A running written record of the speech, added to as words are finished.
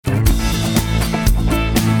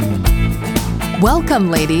Welcome,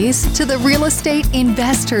 ladies, to the Real Estate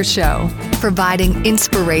Investor Show, providing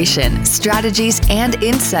inspiration, strategies, and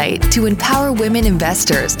insight to empower women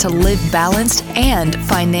investors to live balanced and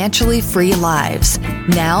financially free lives.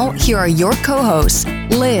 Now, here are your co-hosts,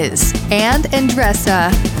 Liz and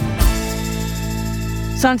Andressa.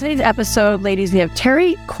 So on today's episode, ladies, we have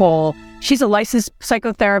Terry Cole. She's a licensed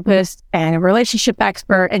psychotherapist and a relationship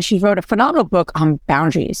expert, and she wrote a phenomenal book on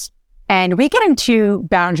boundaries. And we get into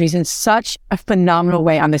boundaries in such a phenomenal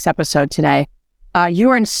way on this episode today. You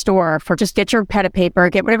are in store for just get your pen and paper,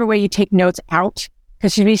 get whatever way you take notes out,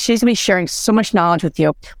 because she's going to be sharing so much knowledge with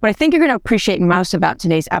you. What I think you're going to appreciate most about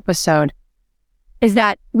today's episode is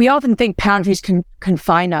that we often think boundaries can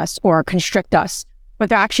confine us or constrict us, but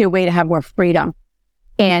they're actually a way to have more freedom.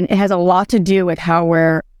 And it has a lot to do with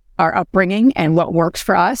our upbringing and what works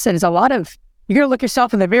for us. And it's a lot of, you're going to look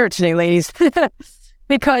yourself in the mirror today, ladies.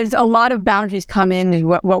 Because a lot of boundaries come in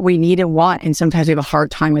what we need and want, and sometimes we have a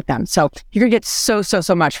hard time with them. So you're going to get so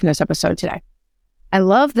much from this episode today. I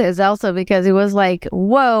love this also because it was like,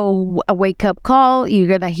 whoa, a wake-up call. You're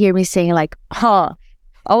going to hear me saying like, a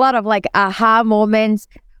lot of like aha moments.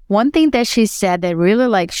 One thing that she said that really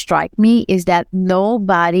like struck me is that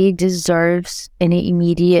nobody deserves any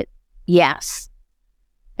immediate yes.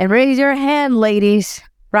 And raise your hand, ladies,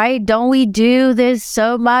 right? Don't we do this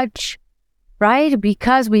so much? Right?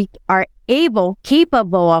 Because we are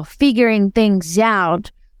capable of figuring things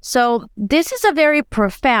out. So this is a very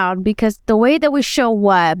profound, because the way that we show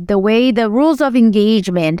up, the way the rules of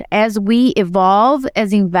engagement as we evolve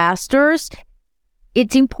as investors,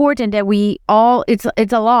 it's important that we all, it's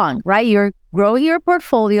along, right? You're growing your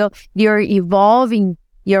portfolio, you're evolving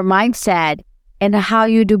your mindset and how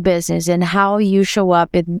you do business and how you show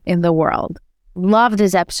up in the world. Love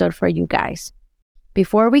this episode for you guys.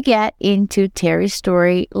 Before we get into Terry's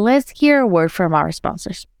story, let's hear a word from our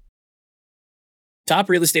sponsors. Top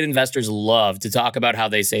real estate investors love to talk about how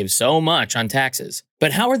they save so much on taxes.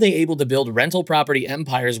 But how are they able to build rental property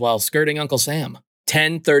empires while skirting Uncle Sam?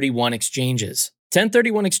 1031 exchanges.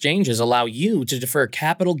 1031 exchanges allow you to defer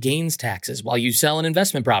capital gains taxes while you sell an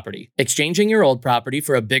investment property, exchanging your old property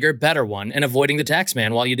for a bigger, better one and avoiding the tax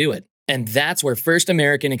man while you do it. And that's where First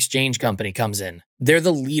American Exchange Company comes in. They're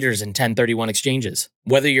the leaders in 1031 exchanges.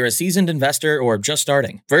 Whether you're a seasoned investor or just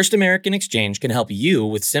starting, First American Exchange can help you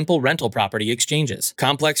with simple rental property exchanges,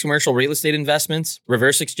 complex commercial real estate investments,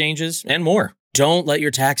 reverse exchanges, and more. Don't let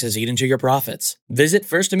your taxes eat into your profits. Visit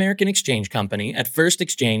First American Exchange Company at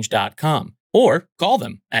firstexchange.com or call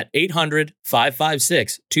them at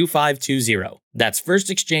 800-556-2520. That's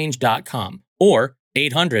firstexchange.com or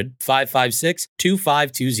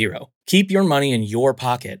 800-556-2520. Keep your money in your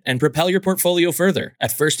pocket and propel your portfolio further at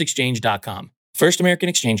firstexchange.com. First American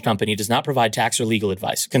Exchange Company does not provide tax or legal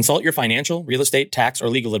advice. Consult your financial, real estate, tax, or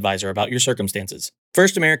legal advisor about your circumstances.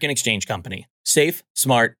 First American Exchange Company. Safe,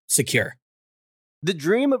 smart, secure. The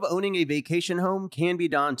dream of owning a vacation home can be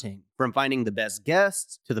daunting. From finding the best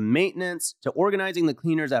guests, to the maintenance, to organizing the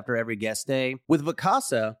cleaners after every guest day. With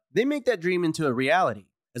Vacasa, they make that dream into a reality.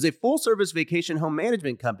 As a full-service vacation home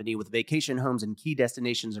management company with vacation homes in key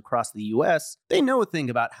destinations across the U.S., they know a thing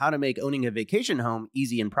about how to make owning a vacation home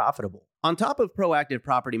easy and profitable. On top of proactive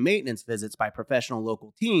property maintenance visits by professional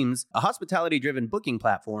local teams, a hospitality-driven booking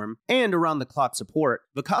platform, and around-the-clock support,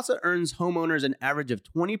 Vacasa earns homeowners an average of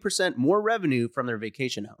 20% more revenue from their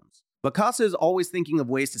vacation homes. Vacasa is always thinking of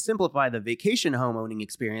ways to simplify the vacation home owning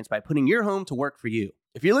experience by putting your home to work for you.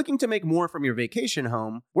 If you're looking to make more from your vacation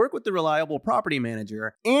home, work with the reliable property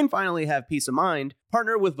manager, and finally have peace of mind,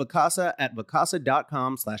 partner with Vacasa at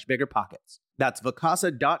vacasa.com/biggerpockets. That's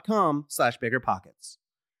vacasa.com/biggerpockets.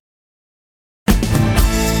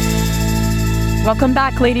 Welcome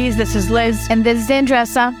back, ladies. This is Liz. And this is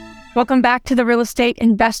Andressa. Welcome back to the Real Estate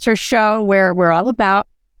Investor Show, where we're all about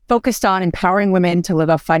focused on empowering women to live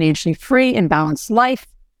a financially free and balanced life.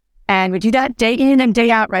 And we do that day in and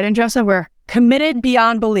day out, right, Andressa? We're committed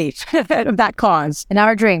beyond belief of that cause. And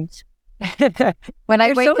our dreams. When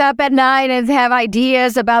I wake up at night and have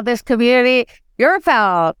ideas about this community, you're a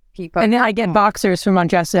fellow people. And then I get boxers from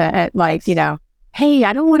Andressa at like, hey,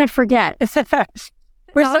 I don't want to forget.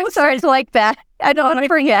 We're so sorry to like that. I don't want to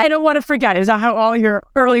forget. I don't want to forget. Is that how all your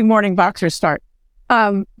early morning boxers start?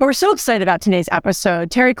 But we're so excited about today's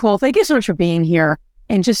episode. Terry Cole, thank you so much for being here,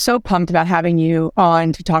 and just so pumped about having you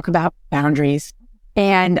on to talk about boundaries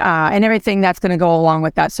and everything that's going to go along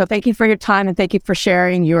with that. So thank you for your time, and thank you for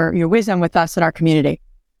sharing your wisdom with us and our community.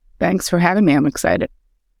 Thanks for having me. I'm excited.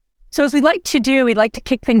 So as we'd like to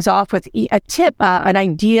kick things off with a tip, an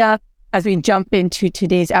idea as we jump into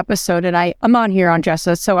today's episode. And I'm on here,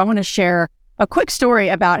 Andressa, so I want to share a quick story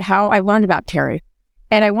about how I learned about Terry.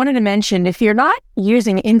 And I wanted to mention, if you're not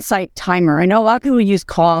using Insight Timer, I know a lot of people use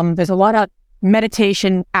Calm. There's a lot of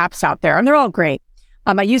meditation apps out there, and they're all great.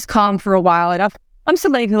 I use Calm for a while, and I'm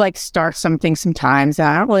somebody who like start something sometimes, and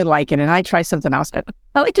I don't really like it, and I try something else.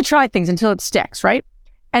 I like to try things until it sticks, right?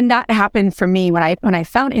 And that happened for me when I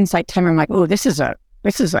found Insight Timer. I'm like, oh, this is an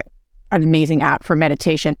amazing app for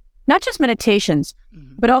meditation. Not just meditations,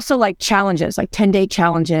 but also like challenges, like 10-day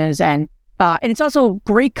challenges, and it's also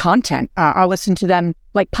great content. I'll listen to them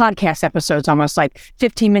like podcast episodes, almost like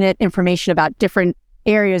 15-minute information about different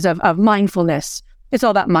areas of mindfulness. It's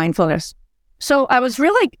all about mindfulness. So I was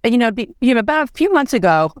really, about a few months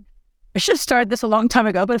ago, I should have started this a long time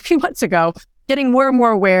ago, but a few months ago, getting more and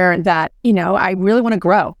more aware that, I really want to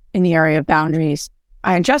grow in the area of boundaries.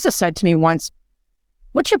 And Justice said to me once,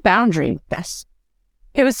 what's your boundary with this?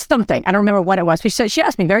 It was something. I don't remember what it was. She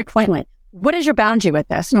asked me very pointedly, what is your boundary with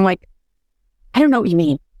this? And I'm like, I don't know what you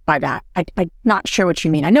mean by that. I'm not sure what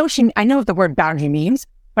you mean. I know what the word boundary means,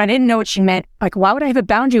 but I didn't know what she meant. Like, why would I have a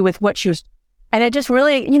boundary with what she was? And it just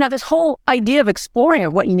really, this whole idea of exploring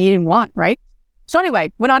of what you need and want, right? So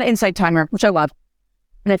anyway, went on to Insight Timer, which I love.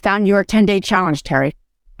 And I found your 10-day challenge, Terry.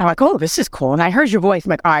 I'm like, oh, this is cool. And I heard your voice. I'm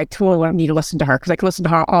like, I totally need to listen to her because I could listen to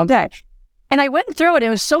her all day. And I went through it. It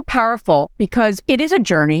was so powerful because it is a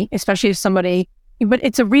journey, especially as somebody, but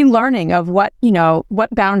it's a relearning of what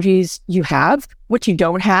boundaries you have, what you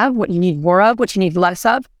don't have, what you need more of, what you need less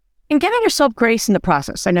of, and giving yourself grace in the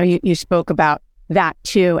process. I know you spoke about that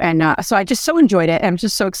too. And so I just so enjoyed it. I'm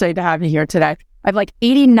just so excited to have you here today. I have like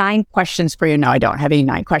 89 questions for you. No, I don't have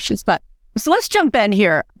 89 questions, but so let's jump in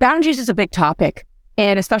here. Boundaries is a big topic,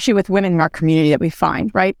 and especially with women in our community that we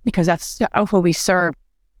find, right? Because that's who we serve.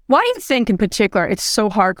 Why do you think in particular it's so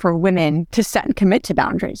hard for women to set and commit to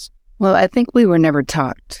boundaries? Well, I think we were never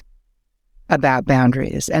taught about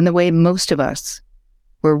boundaries. And the way most of us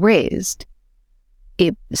were raised,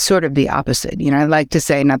 it's sort of the opposite. I like to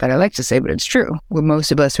say, not that I like to say, but it's true, where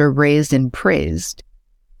most of us are raised and praised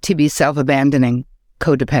to be self-abandoning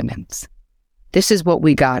codependents. This is what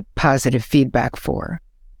we got positive feedback for.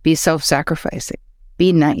 Be self-sacrificing.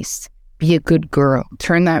 Be nice. Be a good girl.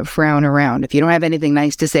 Turn that frown around. If you don't have anything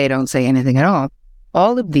nice to say, don't say anything at all.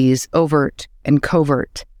 All of these overt and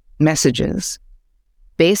covert messages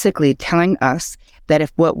basically telling us that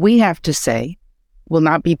if what we have to say will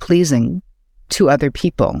not be pleasing to other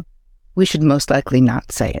people, we should most likely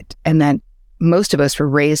not say it. And that most of us were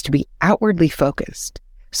raised to be outwardly focused.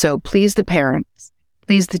 So please the parents,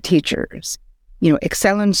 please the teachers,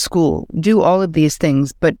 excel in school, do all of these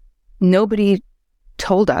things, but nobody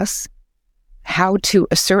told us how to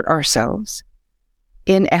assert ourselves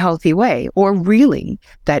in a healthy way, or really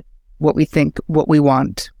that what we think, what we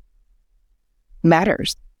want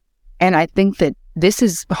matters. And I think that this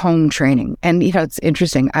is home training. And, it's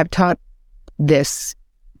interesting. I've taught this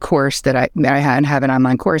course that I have an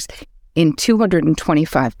online course in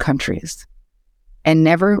 225 countries. And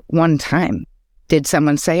never one time did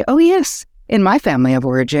someone say, oh, yes, in my family of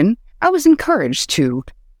origin, I was encouraged to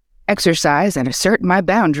exercise and assert my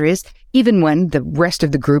boundaries, even when the rest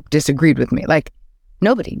of the group disagreed with me. Like,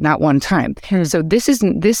 nobody, not one time. So this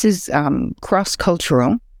is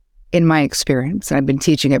cross-cultural in my experience. And I've been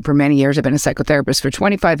teaching it for many years. I've been a psychotherapist for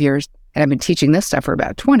 25 years, and I've been teaching this stuff for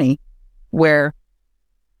about 20, where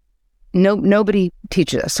nobody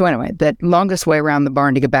teaches us. So anyway, the longest way around the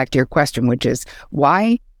barn to get back to your question, which is,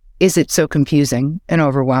 why is it so confusing and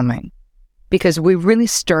overwhelming? Because we really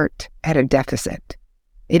start at a deficit.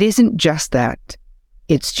 It isn't just that.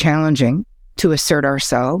 It's challenging to assert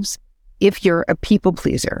ourselves if you're a people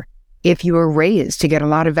pleaser, if you were raised to get a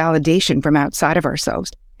lot of validation from outside of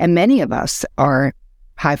ourselves. And many of us are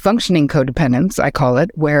high-functioning codependents, I call it,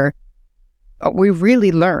 where we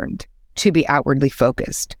really learned to be outwardly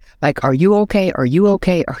focused. Like, are you okay? Are you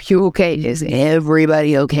okay? Are you okay? Is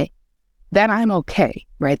everybody okay? Then I'm okay,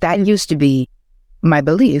 right? That used to be my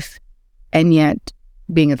belief. And yet,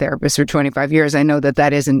 being a therapist for 25 years, I know that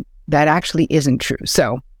actually isn't true.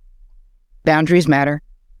 So boundaries matter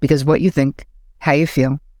because what you think, how you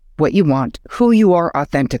feel, what you want, who you are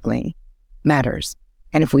authentically matters.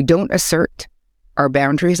 And if we don't assert our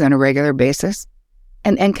boundaries on a regular basis,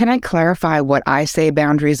 and can I clarify what I say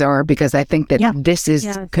boundaries are? Because I think that this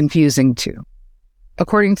is confusing too.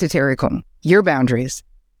 According to Terry Cole, your boundaries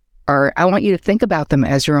are, I want you to think about them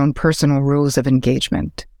as your own personal rules of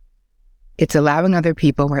engagement. It's allowing other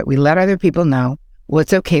people, right? We let other people know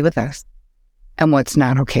what's okay with us and what's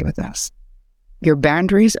not okay with us. Your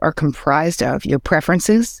boundaries are comprised of your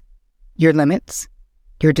preferences, your limits,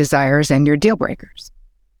 your desires, and your deal breakers.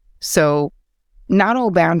 So not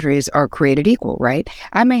all boundaries are created equal, right?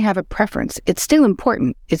 I may have a preference. It's still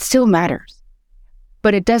important. It still matters.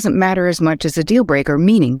 but it doesn't matter as much as a deal breaker,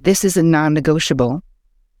 meaning this is a non-negotiable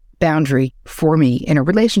boundary for me in a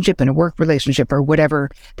relationship, in a work relationship, or whatever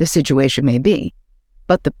the situation may be.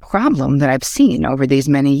 But the problem that I've seen over these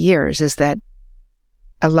many years is that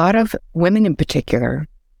a lot of women in particular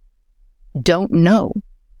don't know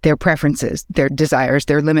their preferences, their desires,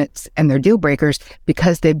 their limits, and their deal breakers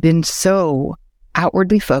because they've been so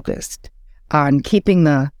outwardly focused on keeping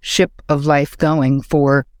the ship of life going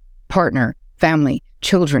for partner, family,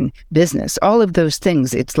 children, business, all of those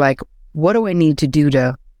things. It's like, what do I need to do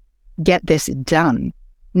to get this done?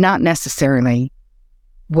 Not necessarily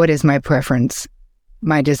what is my preference,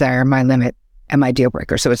 my desire, my limit, and my deal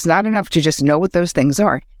breaker. So it's not enough to just know what those things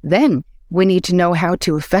are. Then we need to know how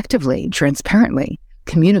to effectively, transparently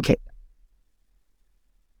communicate.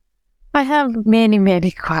 I have many,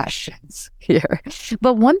 many questions here.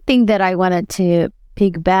 But one thing that I wanted to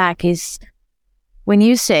pick back is when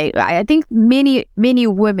you say, I think many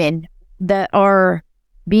women that are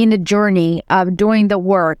being the journey of doing the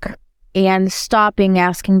work and stopping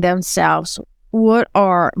asking themselves, what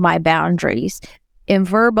are my boundaries? And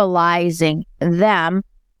verbalizing them,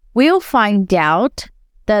 we'll find out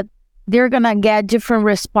that they're going to get different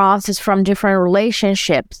responses from different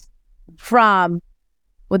relationships, from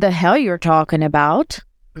what the hell you're talking about,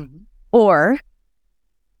 or,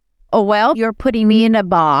 oh, well, you're putting me in a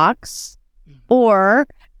box, or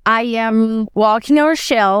I am walking on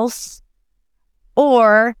shells,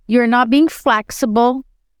 or you're not being flexible,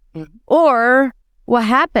 or what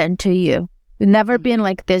happened to you? You've never been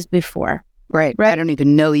like this before. Right. I don't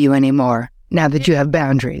even know you anymore now that you have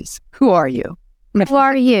boundaries. Who are you? Who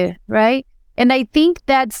are you? Right? And I think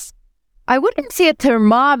that's, I wouldn't say a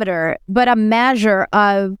thermometer, but a measure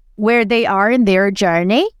of where they are in their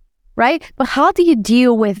journey, right? But how do you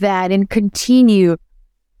deal with that and continue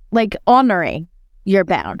like honoring your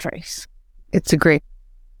boundaries? It's a great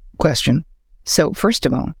question. So first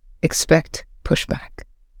of all, expect pushback.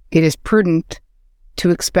 It is prudent to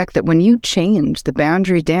expect that when you change the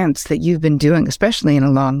boundary dance that you've been doing, especially in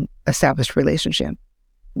a long established relationship,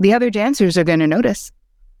 the other dancers are going to notice.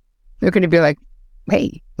 They're going to be like,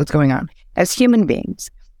 hey, what's going on? As human beings,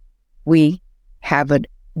 we have a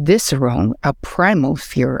visceral, a primal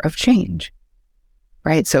fear of change,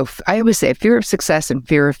 right? So I always say fear of success and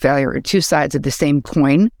fear of failure are two sides of the same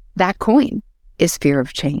coin. That coin is fear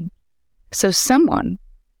of change. So someone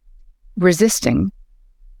resisting,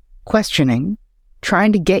 questioning,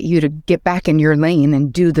 trying to get you to get back in your lane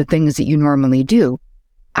and do the things that you normally do,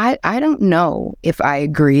 I don't know if I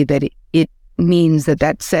agree that it means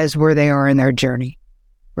that says where they are in their journey,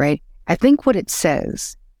 right? I think what it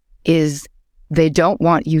says is they don't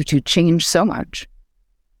want you to change so much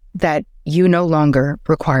that you no longer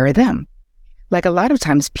require them. Like a lot of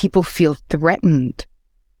times people feel threatened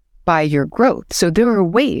by your growth. So there are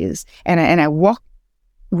ways, and I walk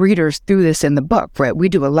readers through this in the book, right? We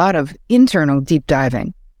do a lot of internal deep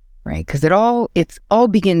diving, right? Because it all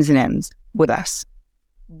begins and ends with us.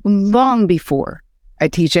 Long before I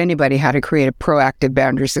teach anybody how to create a proactive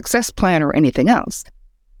boundary success plan or anything else,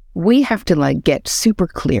 we have to get super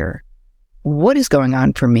clear. What is going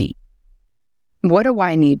on for me? What do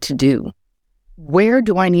I need to do? Where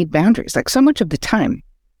do I need boundaries? Like so much of the time,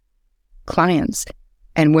 clients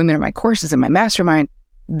and women in my courses and my mastermind,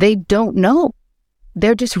 they don't know.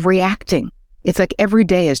 They're just reacting. It's like every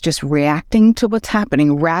day is just reacting to what's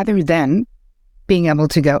happening rather than being able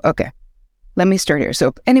to go, okay, let me start here. So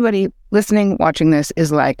if anybody listening, watching this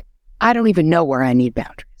is like, I don't even know where I need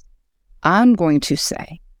boundaries, I'm going to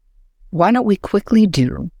say, why don't we quickly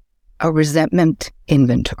do a resentment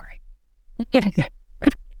inventory? I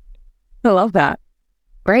love that.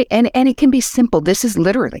 Right? And it can be simple. This is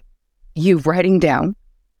literally you writing down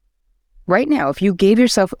right now, if you gave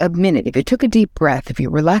yourself a minute, if you took a deep breath, if you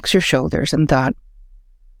relax your shoulders and thought,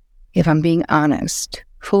 if I'm being honest,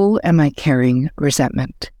 who am I carrying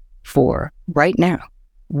resentment for right now?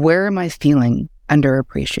 Where am I feeling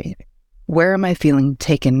underappreciated? Where am I feeling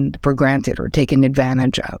taken for granted or taken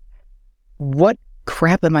advantage of? What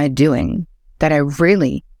crap am I doing that I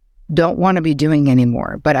really don't want to be doing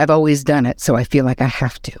anymore, but I've always done it, so I feel like I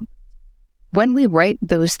have to? When we write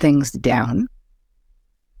those things down,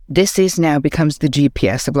 this is now becomes the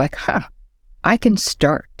GPS of I can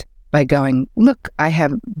start by going, look, I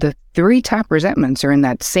have the 3 top resentments are in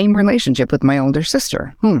that same relationship with my older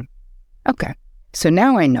sister. Okay. So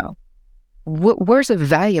now I know where's a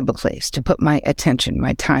valuable place to put my attention,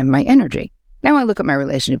 my time, my energy. Now I look at my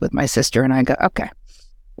relationship with my sister and I go, okay,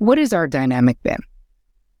 what is our dynamic been?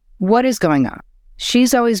 What is going on?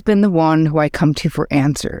 She's always been the one who I come to for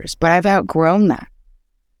answers, but I've outgrown that.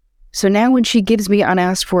 So now when she gives me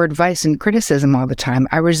unasked for advice and criticism all the time,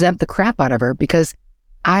 I resent the crap out of her because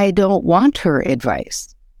I don't want her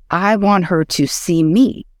advice. I want her to see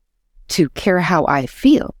me, to care how I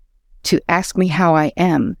feel, to ask me how I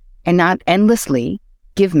am, and not endlessly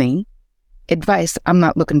give me advice I'm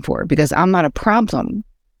not looking for, because I'm not a problem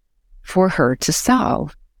for her to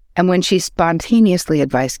solve. And when she's spontaneously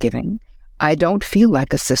advice giving, I don't feel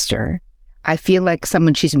like a sister. I feel like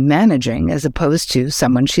someone she's managing as opposed to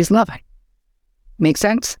someone she's loving. Make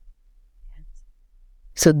sense?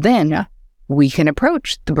 So then we can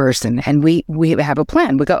approach the person and we have a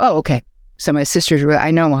plan. We go, oh, okay. So my sister's I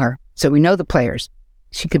know her. So we know the players.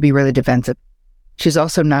 She could be really defensive. She's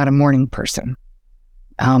also not a morning person.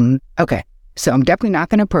 Okay. So I'm definitely not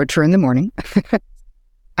going to approach her in the morning.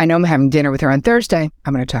 I know I'm having dinner with her on Thursday.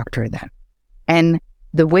 I'm going to talk to her then. And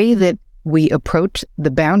the way that we approach the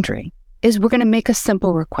boundary is we're going to make a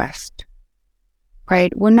simple request,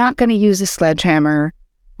 right? We're not going to use a sledgehammer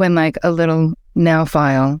when like a little nail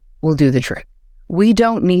file will do the trick. We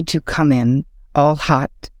don't need to come in all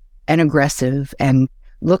hot and aggressive and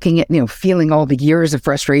looking at, feeling all the years of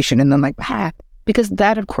frustration and then like, because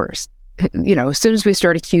that, of course, as soon as we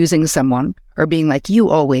start accusing someone or being like, you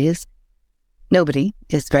always, nobody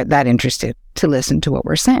is that interested to listen to what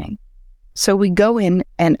we're saying. So we go in,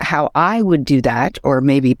 and how I would do that, or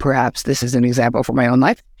maybe perhaps this is an example for my own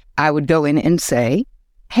life, I would go in and say,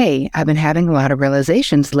 hey, I've been having a lot of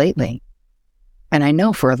realizations lately. And I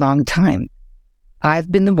know for a long time, I've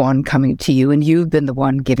been the one coming to you and you've been the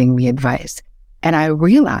one giving me advice. And I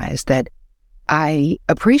realize that I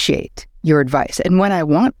appreciate your advice. And when I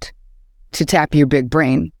want to tap your big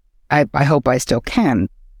brain, I hope I still can,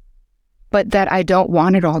 but that I don't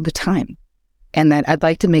want it all the time. And that I'd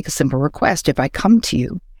like to make a simple request. If I come to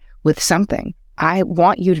you with something, I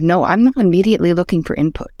want you to know I'm not immediately looking for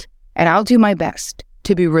input. And I'll do my best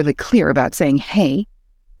to be really clear about saying, hey,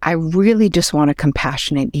 I really just want a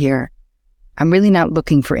compassionate ear. I'm really not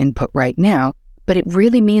looking for input right now, but it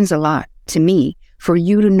really means a lot to me for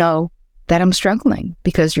you to know that I'm struggling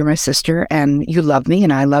because you're my sister and you love me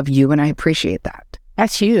and I love you and I appreciate that.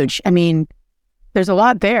 That's huge. I mean, there's a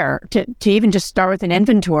lot there to even just start with an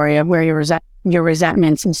inventory of where your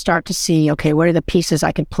resentments and start to see, okay, what are the pieces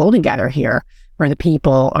I could pull together here, or the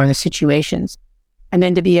people or the situations, and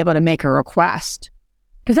then to be able to make a request.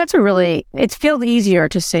 Because it feels easier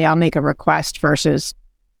to say I'll make a request versus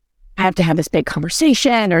I have to have this big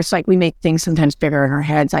conversation, or it's like we make things sometimes bigger in our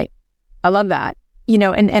heads. I love that,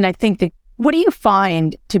 and I think that, what do you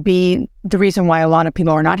find to be the reason why a lot of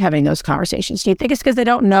people are not having those conversations? Do you think it's because they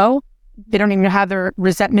don't know? They don't even have their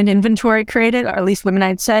resentment inventory created, or at least women,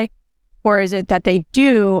 I'd say? Or is it that they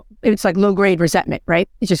do, it's like low-grade resentment, right?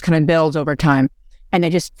 It just kind of builds over time, and they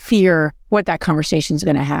just fear what that conversation is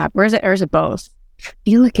going to have. Or is it both? I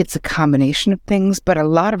feel like it's a combination of things, but a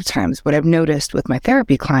lot of times what I've noticed with my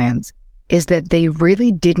therapy clients is that they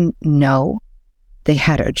really didn't know they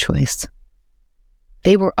had a choice.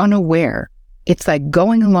 They were unaware. It's like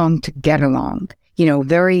going along to get along,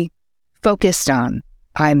 very focused on,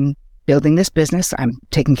 I'm building this business, I'm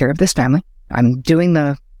taking care of this family, I'm doing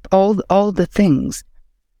all the things.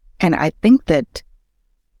 And I think that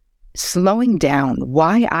slowing down,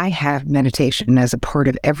 why I have meditation as a part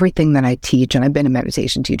of everything that I teach, and I've been a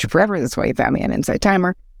meditation teacher forever, that's why you found me on Insight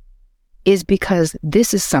Timer, is because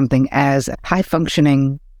this is something as a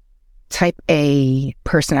high-functioning type A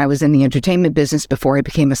person. I was in the entertainment business before I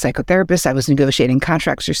became a psychotherapist. I was negotiating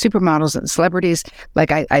contracts for supermodels and celebrities.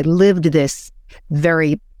 Like I lived this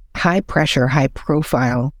very high pressure, high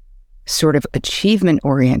profile, sort of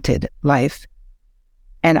achievement-oriented life.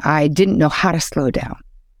 And I didn't know how to slow down.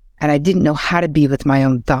 And I didn't know how to be with my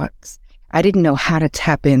own thoughts. I didn't know how to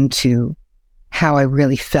tap into how I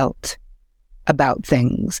really felt about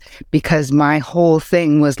things, because my whole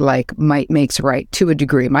thing was like might makes right to a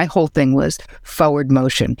degree. My whole thing was forward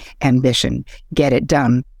motion, ambition, get it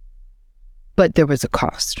done. But there was a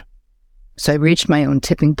cost. So I reached my own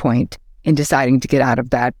tipping point in deciding to get out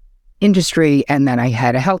of that industry. And then I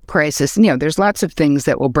had a health crisis. And, there's lots of things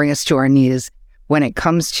that will bring us to our knees when it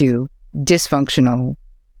comes to dysfunctional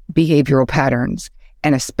behavioral patterns,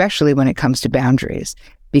 and especially when it comes to boundaries.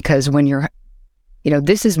 Because when you're,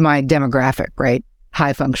 this is my demographic, right?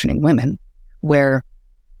 High functioning women, where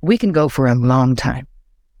we can go for a long time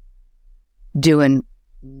doing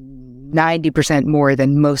 90% more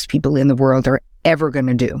than most people in the world are ever going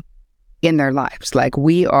to do in their lives. Like,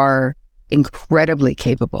 we are incredibly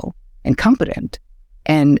capable and competent.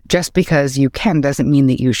 And just because you can doesn't mean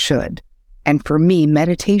that you should. And for me,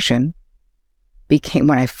 meditation became,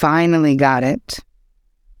 when I finally got it,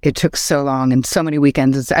 it took so long and so many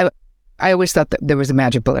weekends. I I always thought that there was a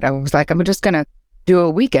magic bullet. I was like, I'm just going to do a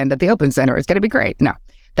weekend at the Open Center. It's going to be great. No,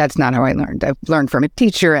 that's not how I learned. I've learned from a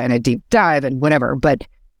teacher and a deep dive and whatever. But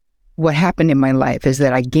what happened in my life is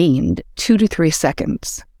that I gained 2 to 3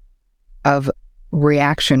 seconds of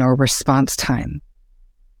reaction or response time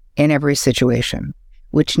in every situation,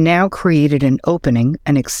 which now created an opening,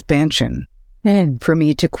 an expansion for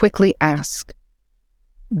me to quickly ask,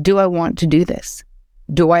 do I want to do this?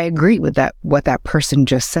 Do I agree with that, what that person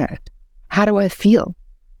just said? How do I feel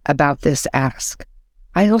about this ask?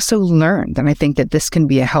 I also learned, and I think that this can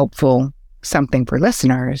be a helpful something for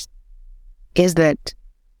listeners, is that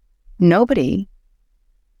nobody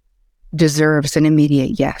deserves an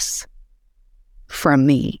immediate yes from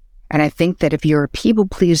me. And I think that if you're a people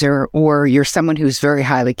pleaser or you're someone who's very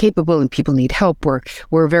highly capable and people need help,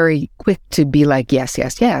 we're very quick to be like, yes,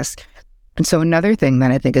 yes, yes. And so another thing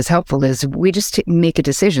that I think is helpful is we just make a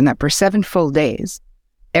decision that for 7 full days,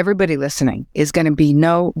 everybody listening is going to be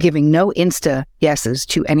giving no insta yeses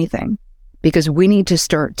to anything, because we need to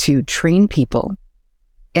start to train people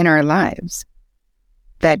in our lives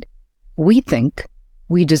that we think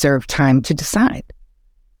we deserve time to decide.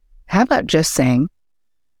 How about just saying,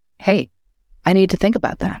 hey, I need to think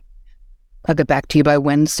about that. I'll get back to you by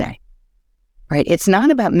Wednesday, right? It's not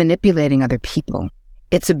about manipulating other people.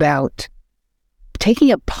 It's about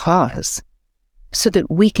taking a pause so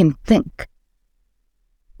that we can think.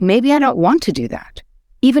 Maybe I don't want to do that.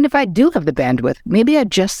 Even if I do have the bandwidth, maybe I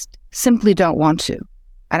just simply don't want to.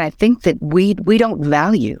 And I think that we don't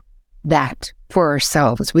value that for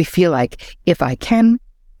ourselves. We feel like if I can,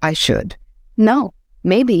 I should. No,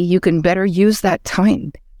 maybe you can better use that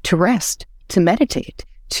time to rest, to meditate,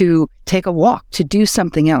 to take a walk, to do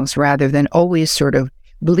something else rather than always sort of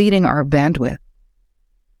bleeding our bandwidth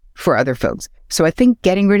for other folks. So I think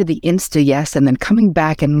getting rid of the insta yes and then coming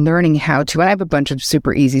back and learning how to, and I have a bunch of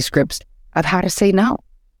super easy scripts of how to say no.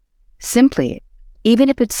 Simply, even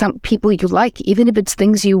if it's some people you like, even if it's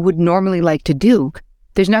things you would normally like to do,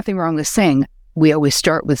 there's nothing wrong with saying, we always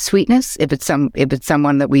start with sweetness. If it's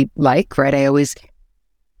someone that we like, right? I always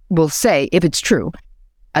will say, if it's true,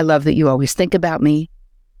 I love that you always think about me.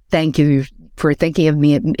 Thank you for thinking of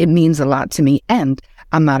me. It means a lot to me. And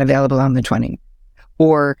I'm not available on the 20th.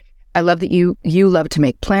 Or I love that you love to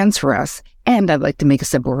make plans for us. And I'd like to make a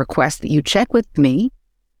simple request that you check with me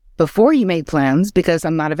before you make plans because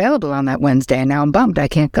I'm not available on that Wednesday and now I'm bummed I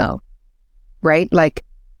can't go. Right? Like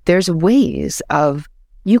there's ways of,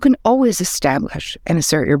 you can always establish and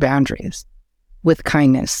assert your boundaries with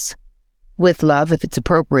kindness, with love if it's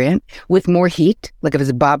appropriate, with more heat. Like if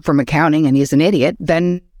it's Bob from accounting and he's an idiot,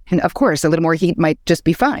 then of course a little more heat might just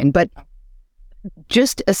be fine. But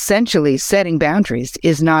just essentially setting boundaries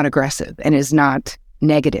is not aggressive and is not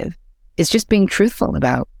negative. It's just being truthful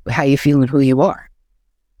about how you feel and who you are.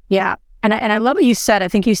 Yeah. And I love what you said. I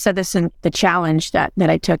think you said this in the challenge that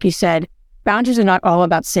I took. You said, boundaries are not all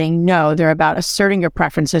about saying no. They're about asserting your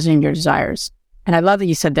preferences and your desires. And I love that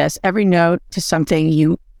you said this. Every no to something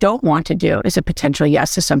you don't want to do is a potential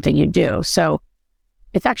yes to something you do. So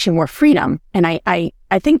it's actually more freedom. And I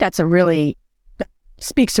think that's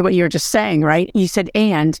speaks to what you were just saying, right? You said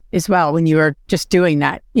and as well when you were just doing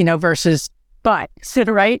that, versus but,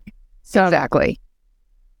 right? So exactly.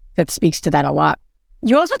 That speaks to that a lot.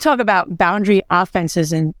 You also talk about boundary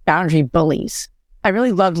offenses and boundary bullies. I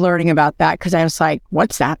really loved learning about that because I was like,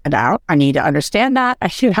 what's that about? I need to understand that. I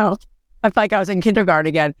felt like I was in kindergarten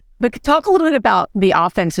again. But talk a little bit about the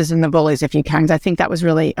offenses and the bullies if you can, because I think that was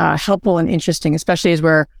really helpful and interesting, especially as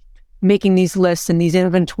we're making these lists and these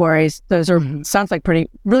inventories. Those are, sounds like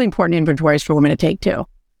really important inventories for women to take too.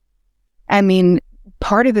 I mean,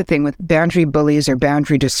 part of the thing with boundary bullies or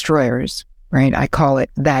boundary destroyers, right? I call it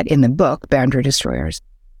that in the book, boundary destroyers,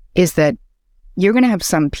 is that you're going to have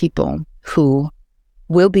some people who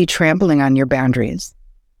will be trampling on your boundaries,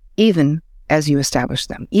 even as you establish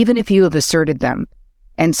them, even if you have asserted them.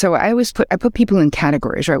 And so I put people in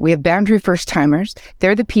categories, right? We have boundary first timers.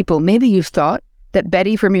 They're the people, maybe you've thought that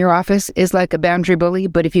Betty from your office is like a boundary bully,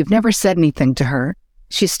 but if you've never said anything to her,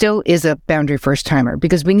 she still is a boundary first timer,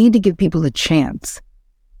 because we need to give people a chance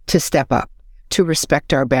to step up, to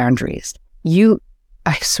respect our boundaries.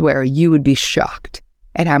 I swear you would be shocked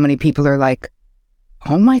at how many people are like,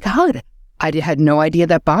 oh my God, I had no idea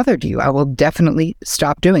that bothered you. I will definitely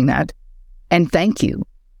stop doing that. And thank you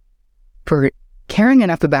for caring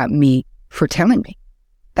enough about me for telling me.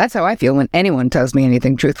 That's how I feel when anyone tells me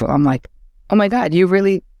anything truthful. I'm like, oh my God, you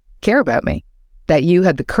really care about me, that you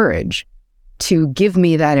had the courage to give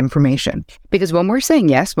me that information. Because when we're saying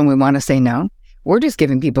yes, when we want to say no, we're just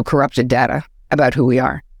giving people corrupted data about who we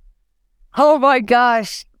are. Oh my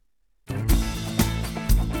gosh.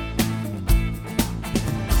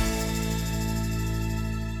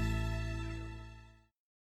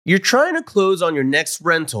 You're trying to close on your next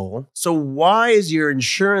rental, so why is your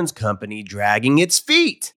insurance company dragging its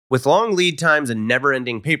feet? With long lead times and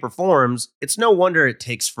never-ending paper forms, it's no wonder it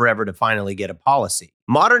takes forever to finally get a policy.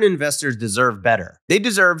 Modern investors deserve better. They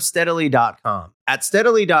deserve Steadily.com. At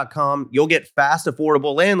Steadily.com, you'll get fast,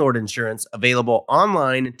 affordable landlord insurance available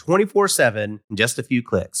online 24/7 in just a few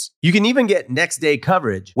clicks. You can even get next-day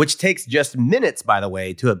coverage, which takes just minutes, by the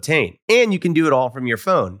way, to obtain. And you can do it all from your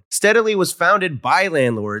phone. Steadily was founded by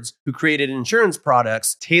landlords who created insurance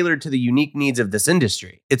products tailored to the unique needs of this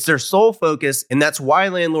industry. It's their sole focus, and that's why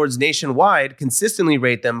landlords nationwide consistently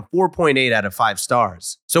rate them 4.8 out of 5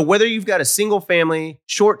 stars. So whether you've got a single-family,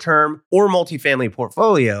 short-term, or multifamily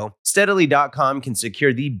portfolio, Steadily.com can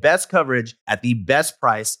secure the best coverage at the best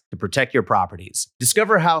price to protect your properties.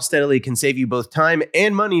 Discover how Steadily can save you both time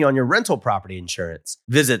and money on your rental property insurance.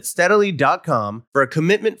 Visit Steadily.com for a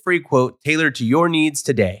commitment-free quote tailored to your needs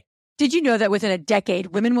today. Did you know that within a decade,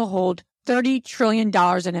 women will hold $30 trillion in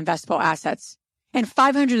investable assets? And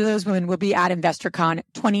 500 of those women will be at InvestorCon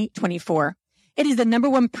 2024. It is the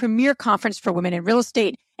 #1 premier conference for women in real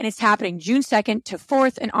estate, and it's happening June 2nd to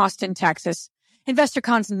 4th in Austin, Texas.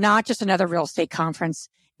 InvestorCon's not just another real estate conference.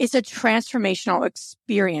 It's a transformational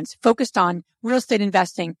experience focused on real estate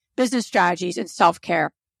investing, business strategies, and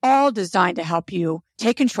self-care, all designed to help you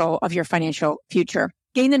take control of your financial future.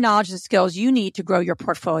 Gain the knowledge and skills you need to grow your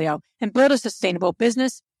portfolio and build a sustainable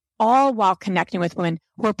business, all while connecting with women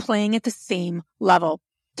who are playing at the same level.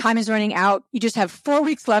 Time is running out. You just have 4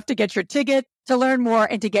 weeks left to get your ticket. To learn more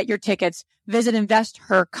and to get your tickets, visit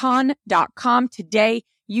investhercon.com today.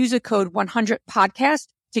 Use the code 100podcast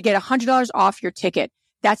to get $100 off your ticket.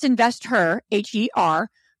 That's investher, HER,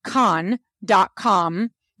 con.com,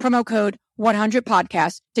 promo code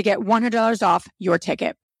 100podcast to get $100 off your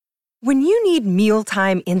ticket. When you need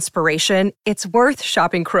mealtime inspiration, it's worth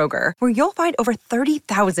shopping Kroger, where you'll find over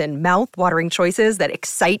 30,000 mouth-watering choices that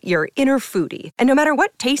excite your inner foodie. And no matter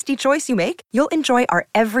what tasty choice you make, you'll enjoy our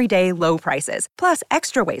everyday low prices, plus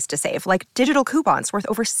extra ways to save, like digital coupons worth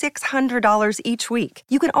over $600 each week.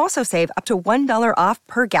 You can also save up to $1 off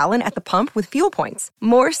per gallon at the pump with fuel points.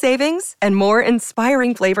 More savings and more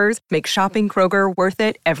inspiring flavors make shopping Kroger worth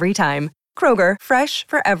it every time. Kroger, fresh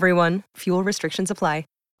for everyone. Fuel restrictions apply.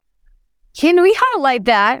 Can we highlight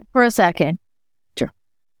that for a second? Sure.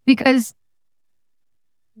 Because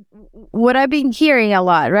what I've been hearing a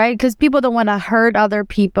lot, right? Because people don't want to hurt other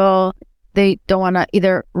people. They don't want to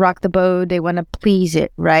either rock the boat. They want to please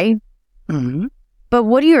it, right? Mm-hmm. But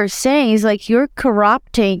what you're saying is like you're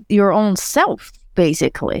corrupting your own self,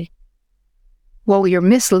 basically. Well, you're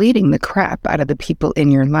misleading the crap out of the people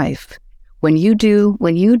in your life. When you do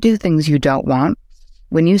things you don't want,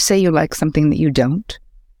 when you say you like something that you don't,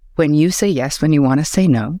 when you say yes when you want to say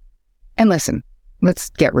no. And listen, let's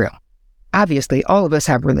get real. Obviously, all of us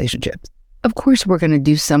have relationships. Of course, we're going to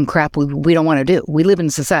do some crap we don't want to do. We live in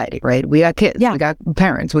society, right? We got kids, we got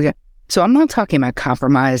parents, So I'm not talking about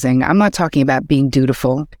compromising. I'm not talking about being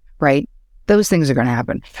dutiful, right? Those things are going to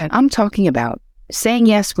happen. I'm talking about saying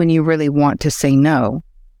yes when you really want to say no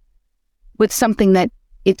with something that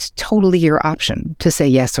it's totally your option to say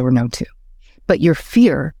yes or no to. But your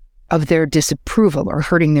fear of their disapproval or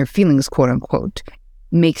hurting their feelings, quote unquote,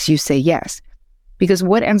 makes you say yes. Because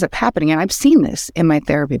what ends up happening, and I've seen this in my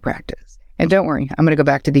therapy practice, and don't worry, I'm going to go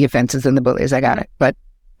back to the offenses and the bullies, I got it. But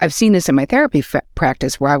I've seen this in my therapy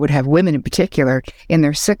practice where I would have women in particular in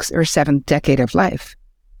their 6th or 7th decade of life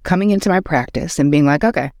coming into my practice and being like,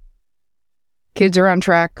 okay, kids are on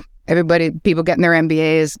track, people getting their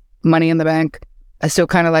MBAs, money in the bank. I still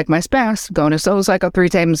kind of like my spouse, going to Soul Cycle 3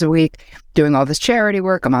 times a week, doing all this charity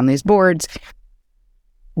work. I'm on these boards.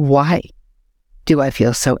 Why do I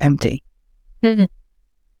feel so empty? Mm-hmm.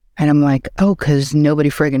 And I'm like, oh, because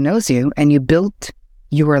nobody friggin' knows you. And you built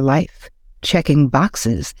your life checking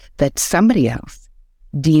boxes that somebody else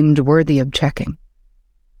deemed worthy of checking.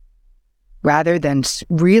 Rather than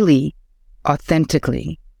really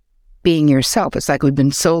authentically being yourself. It's like we've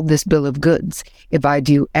been sold this bill of goods. If I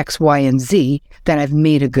do X, Y, and Z, then I've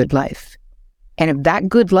made a good life. And if that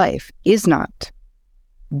good life is not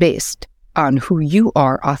based on who you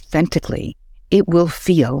are authentically, it will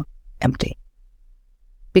feel empty.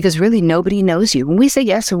 Because really nobody knows you. When we say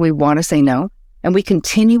yes or we want to say no, and we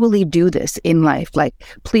continually do this in life, like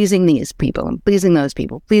pleasing these people and pleasing those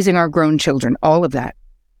people, pleasing our grown children, all of that,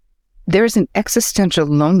 there's an existential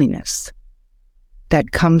loneliness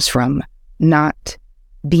that comes from not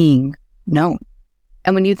being known.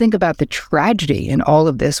 And when you think about the tragedy in all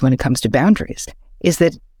of this when it comes to boundaries, is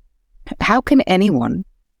that how can anyone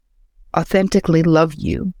authentically love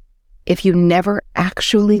you if you never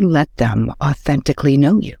actually let them authentically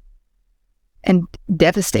know you? and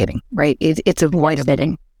devastating, right? It's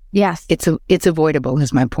avoidable. Yes. It's avoidable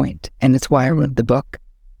is my point. And it's why I wrote the book,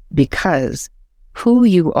 because who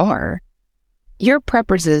you are, your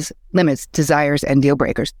preferences, limits, desires, and deal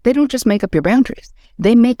breakers, they don't just make up your boundaries.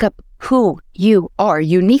 They make up who you are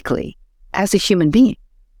uniquely as a human being.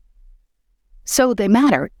 So they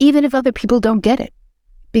matter, even if other people don't get it.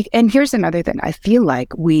 And here's another thing. I feel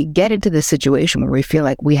like we get into this situation where we feel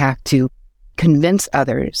like we have to convince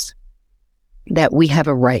others that we have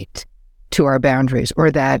a right to our boundaries, or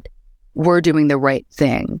that we're doing the right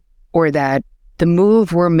thing, or that the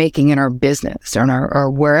move we're making in our business or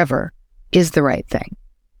wherever is the right thing.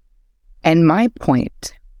 And my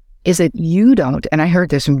point is that you don't, and I heard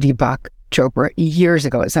this from Deepak Chopra years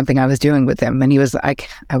ago. It's something I was doing with him, and he was like,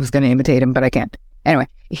 I was going to imitate him, but I can't. Anyway,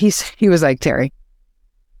 he was like, Terry,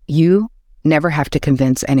 you never have to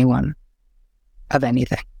convince anyone of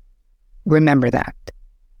anything. Remember that.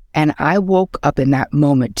 And I woke up in that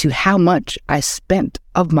moment to how much I spent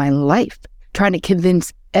of my life trying to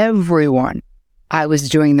convince everyone I was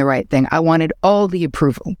doing the right thing. I wanted all the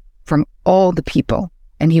approval from all the people.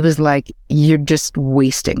 And he was like, you're just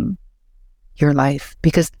wasting your life,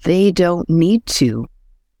 because they don't need to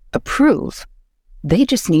approve. They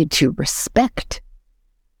just need to respect.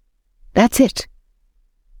 That's it.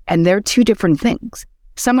 And they're two different things.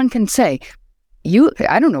 Someone can say,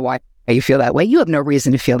 I don't know why you feel that way. You have no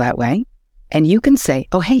reason to feel that way. And you can say,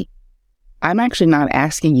 oh, hey, I'm actually not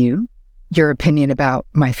asking you your opinion about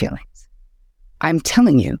my feelings. I'm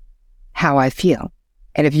telling you how I feel.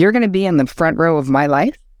 And if you're going to be in the front row of my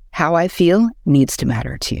life, how I feel needs to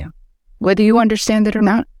matter to you, whether you understand it or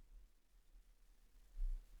not.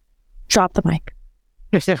 Drop the mic.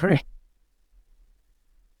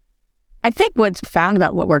 I think what's found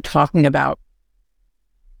about what we're talking about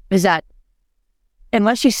is that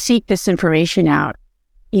unless you seek this information out,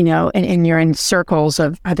 and you're in circles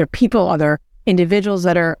of other people, other individuals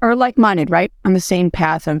that are like-minded, right? On the same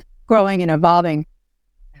path of growing and evolving.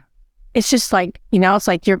 It's just like, it's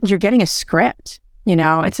like you're getting a script,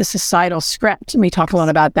 it's a societal script. And we talk a lot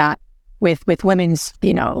about that with women's,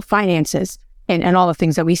 finances and all the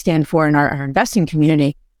things that we stand for in our investing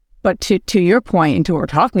community. But to your point and to what we're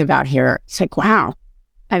talking about here, it's like, wow,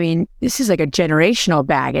 I mean, this is like a generational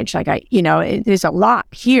baggage. Like there's a lot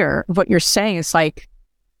here of what you're saying. It's like,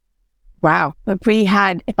 wow,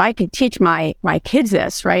 if I could teach my kids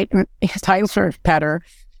this, right? Because I learned better.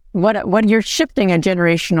 What you're shifting a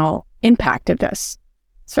generational impact of this.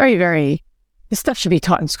 It's very, very, this stuff should be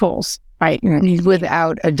taught in schools, right?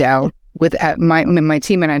 Without a doubt. My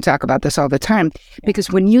team and I talk about this all the time, because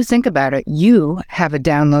when you think about it, you have a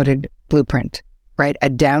downloaded blueprint, right? A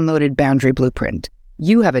downloaded boundary blueprint.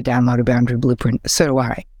 You have a downloaded boundary blueprint. So do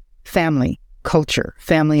I. Family, culture,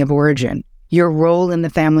 family of origin, your role in the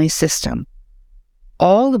family system,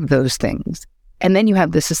 all of those things. And then you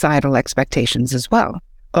have the societal expectations as well.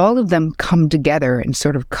 All of them come together and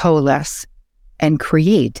sort of coalesce and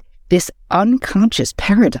create this unconscious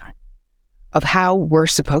paradigm of how we're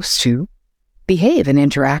supposed to behave and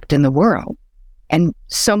interact in the world. And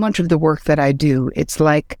so much of the work that I do, it's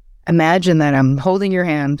like, imagine that I'm holding your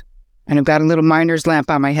hand and I've got a little miner's lamp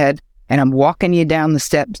on my head and I'm walking you down the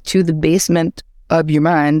steps to the basement of your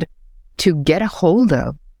mind to get a hold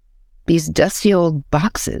of these dusty old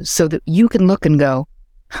boxes so that you can look and go,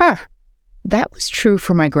 that was true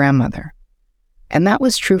for my grandmother. And that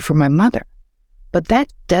was true for my mother. But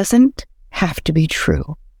that doesn't have to be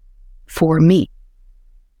true for me.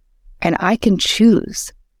 And I can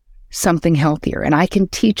choose something healthier, and I can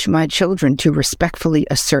teach my children to respectfully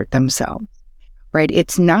assert themselves, right?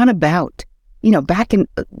 It's not about, back in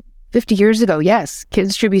 50 years ago, yes,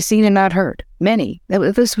 kids should be seen and not heard. Many.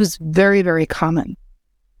 This was very, very common.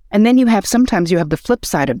 And then sometimes you have the flip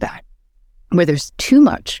side of that, where there's too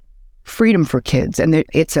much freedom for kids, and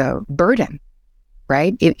it's a burden,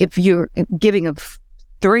 right? If you're giving a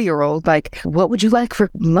 3-year-old, like, what would you like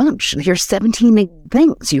for lunch? Here's 17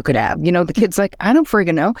 things you could have. The kid's like, I don't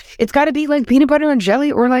friggin' know. It's got to be like peanut butter and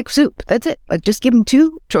jelly or like soup. That's it. Like, just give them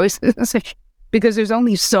 2 choices because there's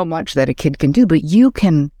only so much that a kid can do. But you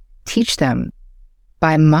can teach them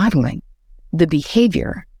by modeling the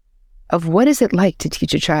behavior of what is it like to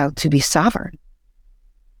teach a child to be sovereign,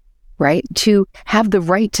 right? To have the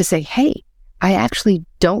right to say, hey, I actually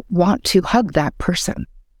don't want to hug that person.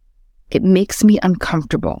 It makes me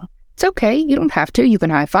uncomfortable. It's okay. You don't have to. You can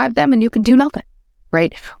high five them and you can do nothing,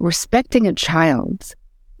 right? Respecting a child's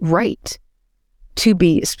right to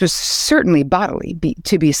be, certainly bodily,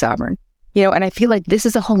 to be sovereign. And I feel like this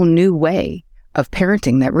is a whole new way of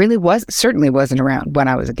parenting that certainly wasn't around when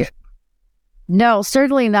I was a kid. No,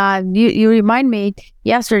 certainly not. You remind me,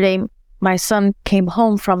 yesterday, my son came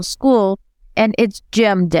home from school and it's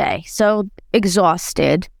gym day. So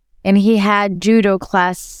exhausted. And he had judo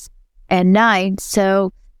class at night.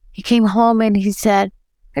 So he came home and he said,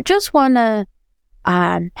 I just want to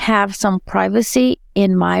have some privacy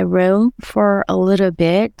in my room for a little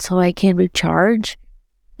bit so I can recharge.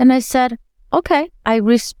 And I said, okay, I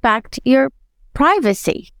respect your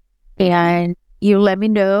privacy. And you let me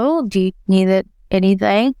know, do you need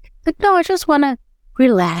anything? Like, no, I just want to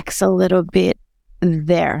relax a little bit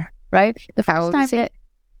there, right? The first time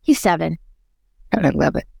he's 7. I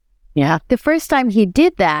love it. Yeah. The first time he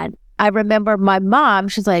did that, I remember my mom,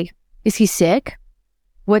 she's like, is he sick?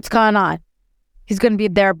 What's going on? He's going to be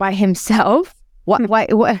there by himself? What? I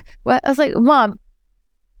was like, Mom,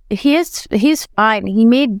 he's fine. He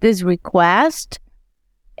made this request,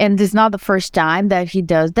 and this is not the first time that he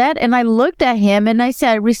does that. And I looked at him and I said,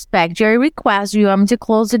 I respect your request. You want me to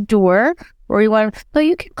close the door? Or you want, no,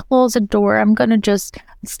 you can close the door. I'm going to just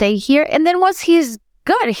stay here. And then once he's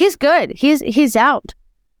good. He's out.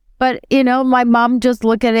 But, my mom just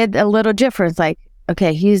looked at it a little different. Like,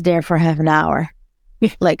 okay, he's there for half an hour.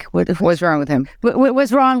 Like, what's wrong with him?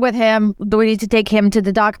 What's wrong with him? Do we need to take him to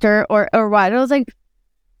the doctor or what? I was like,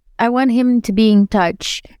 I want him to be in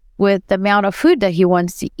touch with the amount of food that he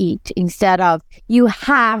wants to eat instead of you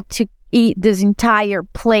have to eat this entire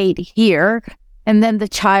plate here. And then the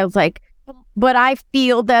child's like, but I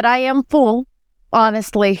feel that I am full,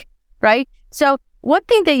 honestly, right? So one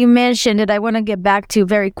thing that you mentioned that I want to get back to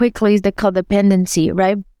very quickly is the codependency,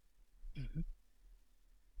 right? Mm-hmm.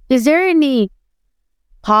 Is there any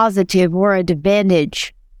positive or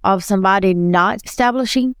advantage of somebody not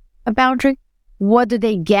establishing a boundary? What do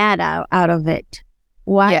they get out of it?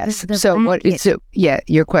 Why? Yes.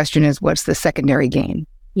 Your question is, what's the secondary gain?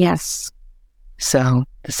 Yes. So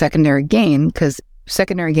the secondary gain, because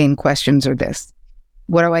secondary gain questions are this: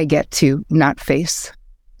 what do I get to not face,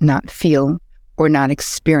 not feel, or not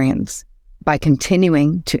experience by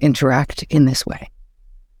continuing to interact in this way?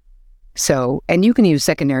 So, and you can use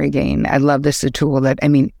secondary gain. I love this, a tool that,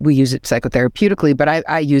 we use it psychotherapeutically, but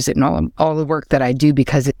I use it in all the work that I do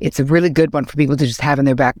because it's a really good one for people to just have in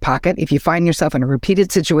their back pocket. If you find yourself in a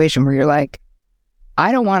repeated situation where you're like,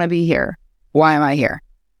 I don't want to be here. Why am I here?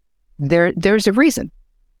 There's a reason.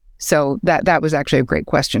 So that was actually a great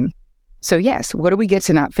question. So yes, what do we get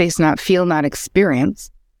to not face, not feel, not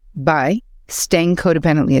experience by staying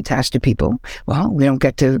codependently attached to people? Well, we don't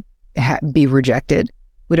get to be rejected.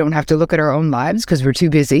 We don't have to look at our own lives because we're too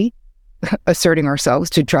busy asserting ourselves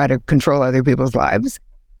to try to control other people's lives.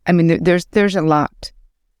 There's a lot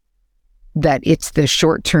that it's the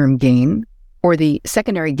short-term gain, or the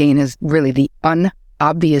secondary gain is really the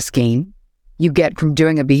unobvious gain you get from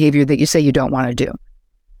doing a behavior that you say you don't want to do.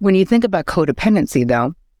 When you think about codependency,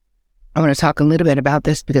 though, I want to talk a little bit about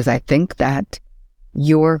this because I think that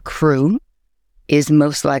your crew is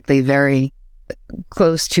most likely very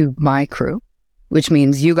close to my crew, which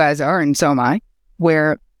means you guys are, and so am I,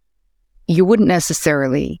 where you wouldn't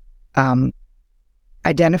necessarily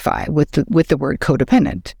identify with the word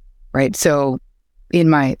codependent, right? So in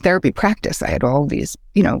my therapy practice, I had all these,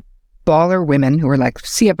 baller women who were like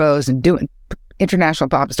CFOs and doing international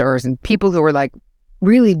pop stars and people who were like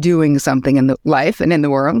really doing something in the life and in the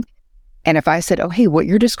world. And if I said, oh, hey, what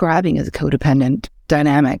you're describing is a codependent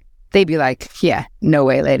dynamic, they'd be like, yeah, no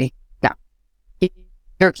way, lady.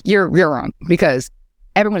 You're wrong, because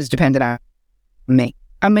everyone's dependent on me.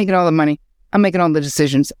 I'm making all the money. I'm making all the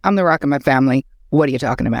decisions. I'm the rock of my family. What are you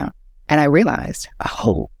talking about? And I realized,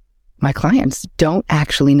 my clients don't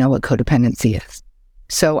actually know what codependency is.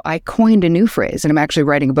 So I coined a new phrase, and I'm actually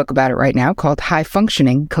writing a book about it right now called high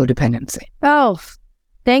functioning codependency. Oh,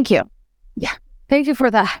 thank you. Yeah. Thank you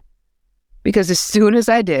for that. Because as soon as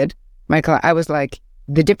I did, I was like,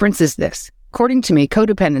 the difference is this. According to me,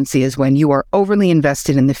 codependency is when you are overly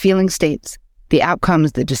invested in the feeling states, the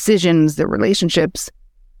outcomes, the decisions, the relationships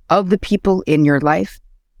of the people in your life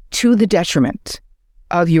to the detriment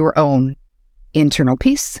of your own internal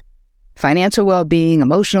peace, financial well-being,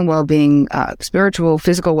 emotional well-being, spiritual,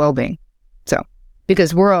 physical well-being. So,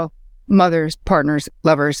 because we're all mothers, partners,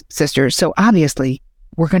 lovers, sisters, so obviously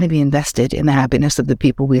we're going to be invested in the happiness of the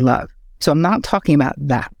people we love. So I'm not talking about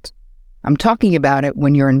that. I'm talking about it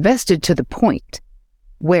when you're invested to the point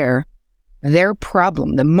where their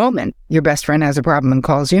problem, the moment your best friend has a problem and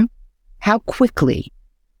calls you, how quickly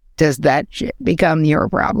does that shit become your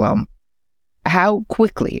problem? How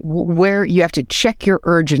quickly, where you have to check your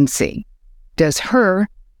urgency. Does her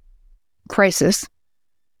crisis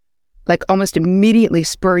like almost immediately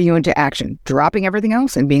spur you into action, dropping everything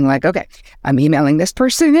else and being like, okay, I'm emailing this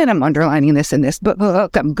person and I'm underlining this in this book,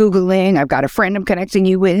 I'm Googling, I've got a friend I'm connecting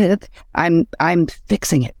you with, I'm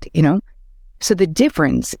fixing it, you know? So the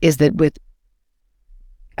difference is that with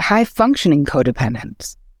high functioning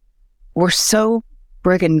codependents, we're so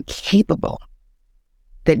friggin' capable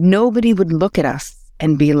that nobody would look at us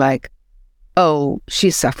and be like, oh,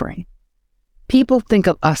 she's suffering. People think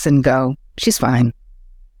of us and go, she's fine.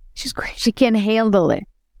 She's great. She can handle it.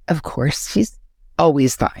 Of course, she's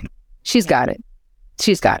always fine. She's got it.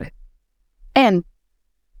 She's got it. And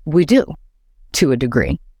we do, to a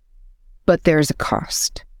degree. But there's a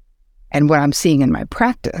cost. And what I'm seeing in my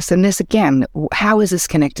practice, and this again, how is this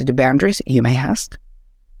connected to boundaries, you may ask?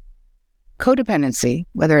 Codependency,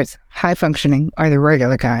 whether it's high functioning or the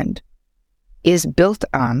regular kind, is built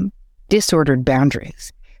on disordered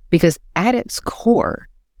boundaries. Because at its core,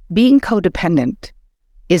 being codependent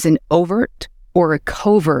is an overt or a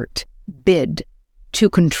covert bid to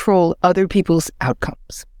control other people's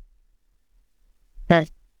outcomes. Does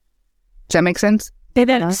that make sense? Say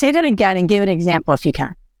that again and give an example if you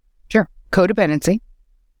can. Sure. Codependency,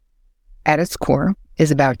 at its core,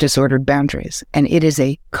 is about disordered boundaries, and it is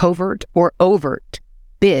a covert or overt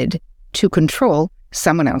bid to control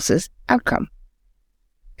someone else's outcome.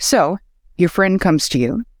 So, your friend comes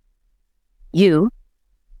to you,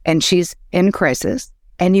 and she's in crisis,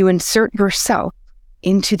 and you insert yourself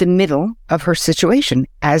into the middle of her situation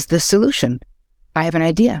as the solution. I have an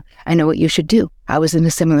idea. I know what you should do. I was in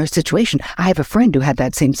a similar situation. I have a friend who had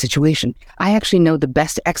that same situation. I actually know the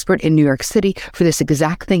best expert in New York City for this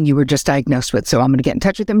exact thing you were just diagnosed with. So I'm going to get in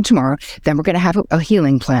touch with them tomorrow. Then we're going to have a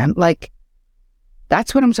healing plan. Like,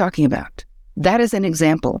 that's what I'm talking about. That is an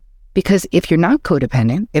example. Because if you're not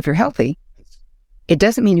codependent, if you're healthy, it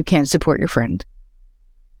doesn't mean you can't support your friend.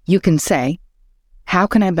 You can say, how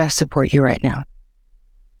can I best support you right now?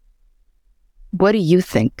 What do you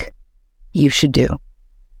think you should do?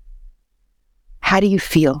 How do you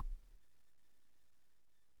feel?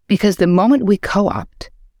 Because the moment we co-opt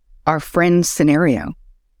our friend's scenario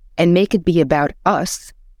and make it be about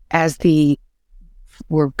us as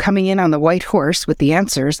we're coming in on the white horse with the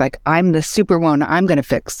answers, like I'm the super one, I'm going to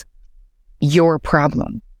fix your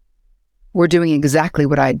problem. We're doing exactly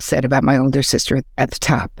what I'd said about my older sister at the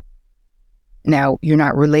top. Now, you're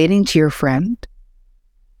not relating to your friend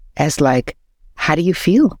as like, how do you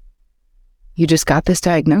feel? You just got this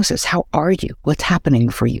diagnosis. How are you? What's happening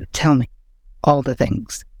for you? Tell me all the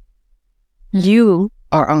things. You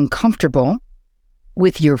are uncomfortable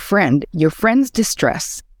with your friend. Your friend's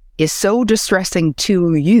distress is so distressing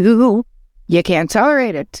to you, you can't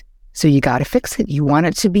tolerate it. So you got to fix it. You want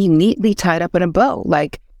it to be neatly tied up in a bow.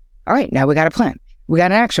 Like, all right, now we got a plan. We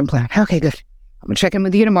got an action plan. Okay, good. I'm going to check in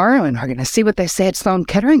with you tomorrow and we're going to see what they say at Sloan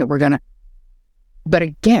Kettering. And but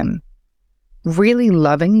again, really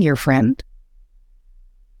loving your friend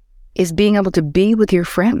is being able to be with your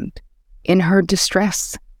friend in her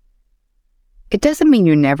distress. It doesn't mean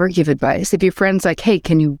you never give advice. If your friend's like, hey,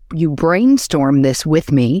 can you brainstorm this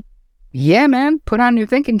with me? Yeah, man, put on your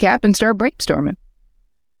thinking cap and start brainstorming.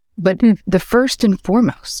 But the first and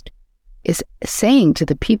foremost is saying to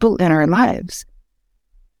the people in our lives,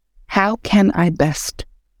 how can I best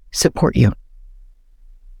support you?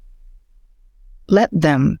 Let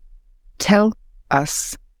them tell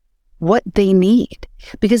us what they need.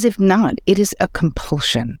 Because if not, it is a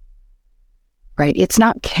compulsion, right? It's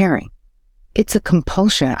not caring. It's a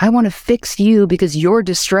compulsion. I want to fix you because your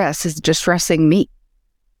distress is distressing me.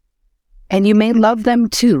 And you may love them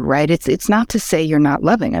too, right? It's not to say you're not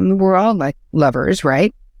loving. I mean, we're all like lovers,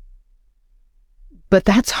 right? But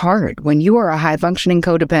that's hard. When you are a high-functioning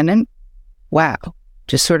codependent, wow,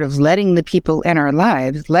 just sort of letting the people in our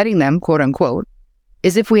lives, letting them, quote unquote,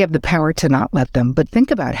 as if we have the power to not let them. But think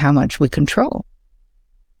about how much we control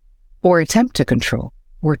or attempt to control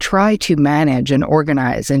or try to manage and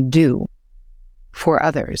organize and do for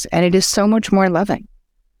others. And it is so much more loving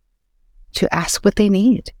to ask what they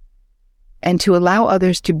need and to allow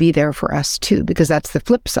others to be there for us too, because that's the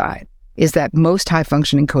flip side, is that most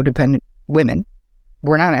high-functioning codependent women,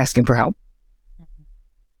 we're not asking for help.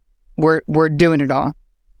 We're doing it all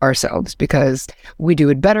ourselves because we do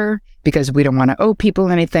it better, because we don't want to owe people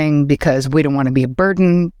anything, because we don't want to be a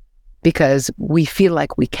burden, because we feel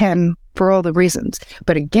like we can, for all the reasons.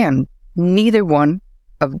 But again, neither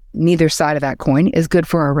side of that coin is good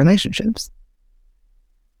for our relationships.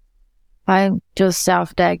 I just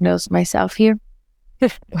self-diagnosed myself here.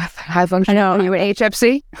 High function. I know. You at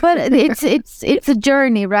HFC? But it's a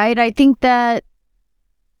journey, right? I think that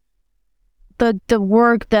the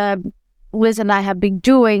work that Liz and I have been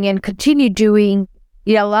doing and continue doing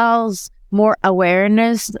It allows more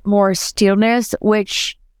awareness, more stillness,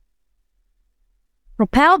 which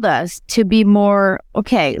propelled us to be more,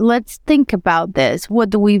 okay, let's think about this. What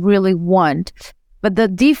do we really want? But the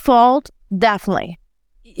default, definitely.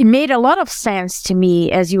 It made a lot of sense to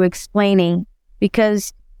me as you were explaining,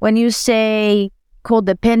 because when you say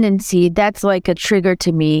codependency, that's like a trigger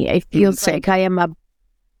to me. It feels like I am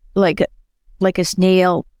like a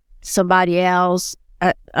snail, somebody else,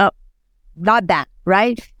 not that,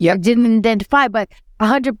 right? Yep. I didn't identify, but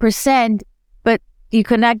 100%. But you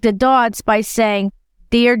connect the dots by saying,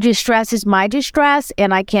 their distress is my distress,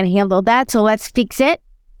 and I can't handle that. So let's fix it.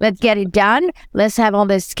 Let's get it done. Let's have on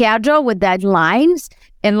the schedule with deadlines,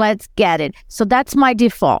 and let's get it. So that's my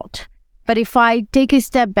default. But if I take a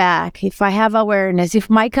step back, if I have awareness, if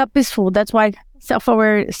my cup is full, that's why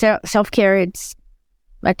self-care, it's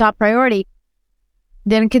my top priority,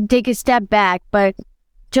 then I can take a step back. But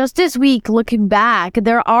just this week, looking back,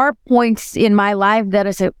 there are points in my life that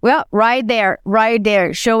I said, well, right there,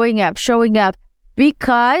 showing up,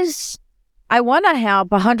 because I want to help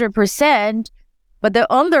 100%. But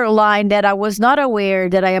the underline that I was not aware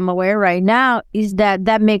that I am aware right now is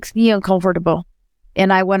that makes me uncomfortable.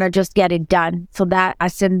 And I want to just get it done. So that I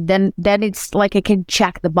said, then it's like I can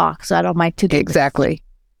check the box out of my to-do list. Exactly.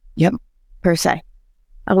 Yep. Per se.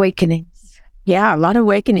 Awakenings. Yeah, a lot of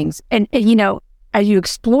awakenings. And as you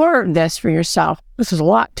explore this for yourself, this is a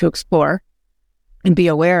lot to explore and be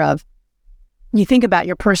aware of. You think about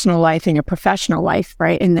your personal life and your professional life,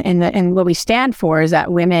 right? And what we stand for is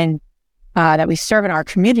that women that we serve in our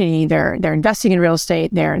community, they're investing in real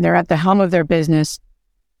estate, they're at the helm of their business,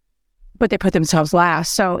 but they put themselves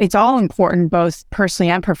last. So it's all important, both personally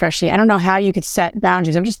and professionally. I don't know how you could set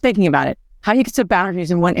boundaries. I'm just thinking about it. How you could set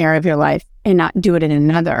boundaries in one area of your life and not do it in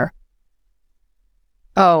another.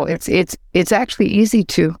 Oh, it's actually easy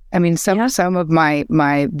to. I mean, some of my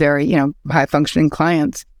very, high functioning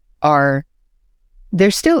clients they're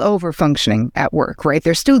still over functioning at work, right?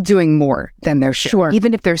 They're still doing more than their should,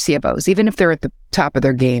 even if they're CFOs, even if they're at the top of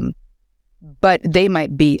their game. But they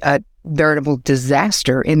might be a veritable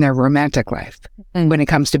disaster in their romantic life when it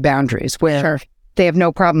comes to boundaries, where they have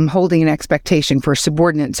no problem holding an expectation for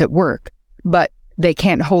subordinates at work, but they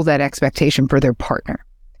can't hold that expectation for their partner.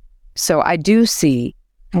 So I do see,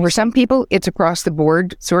 for some people, it's across the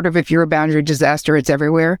board, sort of if you're a boundary disaster, it's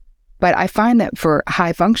everywhere. But I find that for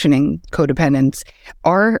high-functioning codependents,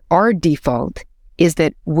 our default is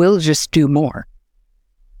that we'll just do more.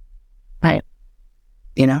 Right.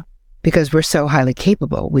 Because we're so highly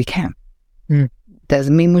capable, we can.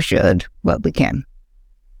 Doesn't mean we should, but we can.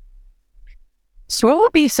 So what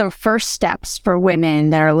would be some first steps for women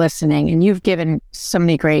that are listening? And you've given so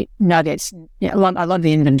many great nuggets. Yeah, I love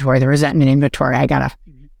the inventory, the resentment inventory. I gotta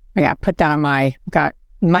put that on my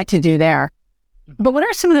to-do there. But what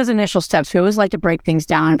are some of those initial steps? We always like to break things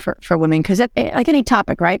down for women, because like any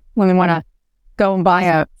topic, right? Women want to go and buy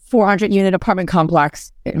a 400-unit apartment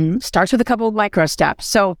complex. It starts with a couple of micro steps.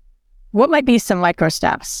 So what might be some micro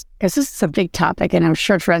steps? Because this is a big topic, and I'm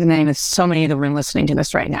sure it's resonating with so many of the women listening to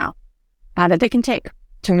this right now, that they can take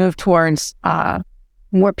to move towards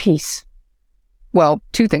more peace. Well,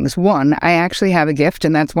 two things. One, I actually have a gift,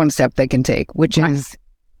 and that's one step they can take, which is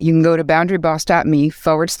you can go to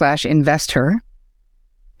boundaryboss.me/invest-her.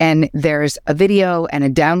 And there's a video and a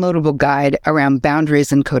downloadable guide around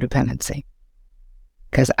boundaries and codependency.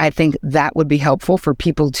 Because I think that would be helpful for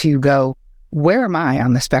people to go, where am I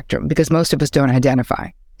on the spectrum? Because most of us don't identify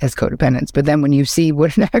as codependents. But then when you see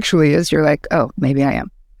what it actually is, you're like, oh, maybe I am.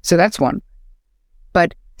 So that's one.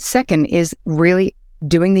 But second is really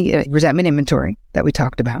doing the resentment inventory that we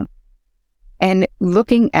talked about. And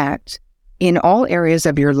looking at, in all areas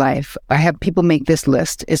of your life, I have people make this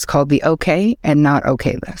list. It's called the okay and not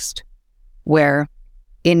okay list, where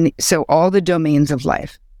so all the domains of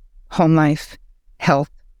life, home life, health,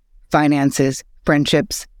 finances,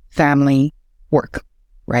 friendships, family, work,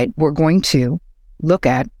 right? We're going to look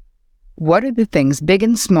at what are the things, big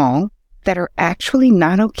and small, that are actually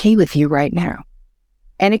not okay with you right now.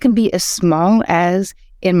 And it can be as small as,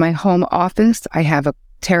 in my home office, I have a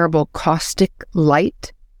terrible caustic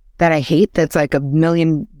light that I hate, that's like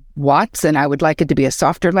 1,000,000 watts, and I would like it to be a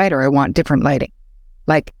softer light, or I want different lighting.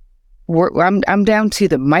 Like, I'm down to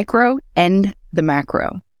the micro and the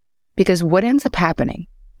macro, because what ends up happening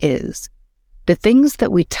is the things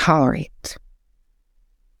that we tolerate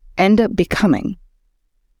end up becoming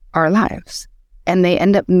our lives, and they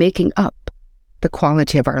end up making up the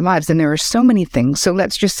quality of our lives. And there are so many things. So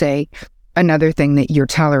let's just say another thing that you're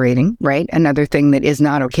tolerating, right? Another thing that is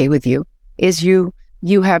not okay with you is you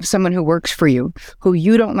You have someone who works for you who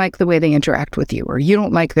you don't like the way they interact with you, or you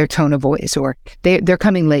don't like their tone of voice, or they're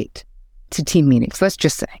coming late to team meetings, let's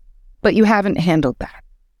just say. But you haven't handled that.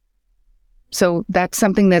 So that's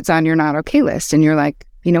something that's on your not okay list. And you're like,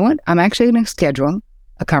 you know what? I'm actually going to schedule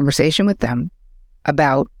a conversation with them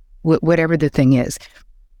about whatever the thing is.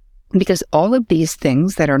 Because all of these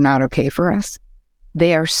things that are not okay for us,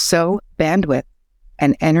 they are so bandwidth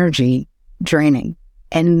and energy draining.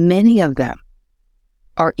 And many of them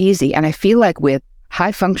are easy. And I feel like with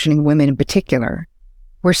high functioning women in particular,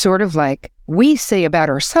 we're sort of like, we say about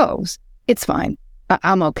ourselves, it's fine,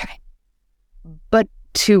 I'm okay. But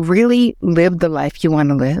to really live the life you want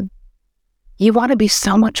to live, you want to be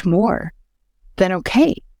so much more than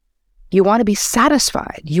okay. You want to be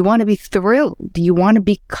satisfied. You want to be thrilled. You want to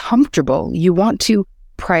be comfortable. You want to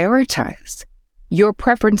prioritize your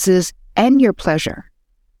preferences and your pleasure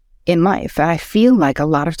in life. And I feel like a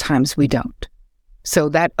lot of times we don't. So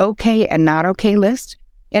that okay and not okay list,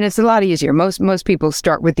 and it's a lot easier. Most people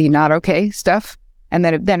start with the not okay stuff, and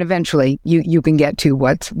then eventually you can get to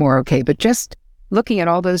what's more okay. But just looking at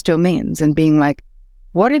all those domains and being like,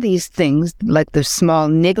 what are these things, like the small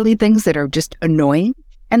niggly things that are just annoying?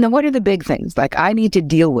 And then what are the big things? Like, I need to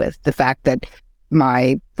deal with the fact that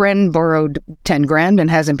my friend borrowed 10 grand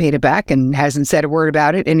and hasn't paid it back and hasn't said a word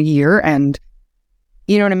about it in a year. And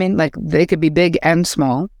you know what I mean? Like, they could be big and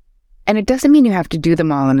small. And it doesn't mean you have to do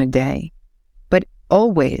them all in a day. But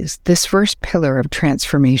always, this first pillar of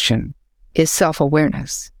transformation is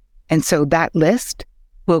self-awareness. And so that list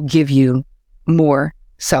will give you more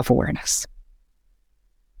self-awareness.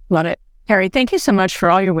 Love it. Terry, thank you so much for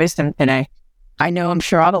all your wisdom today. I'm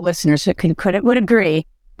sure all the listeners would agree.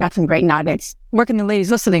 Got some great nuggets. Where can the ladies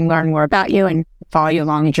listening learn more about you and follow you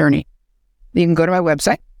along the journey? You can go to my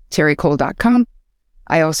website, terrycole.com.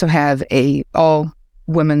 I also have a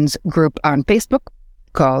all-women's group on Facebook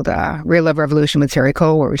called Real Love Revolution with Terry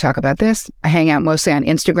Cole, where we talk about this. I hang out mostly on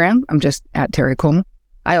Instagram. I'm just at Terry Cole.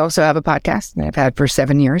 I also have a podcast that I've had for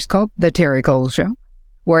 7 years called The Terry Cole Show,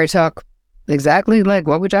 where I talk exactly like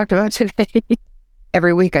what we talked about today.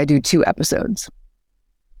 Every week I do 2 episodes.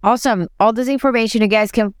 Awesome. All this information you guys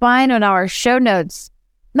can find on our show notes.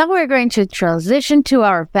 Now we're going to transition to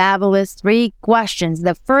our fabulous 3 questions.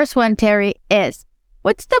 The first one, Terry, is,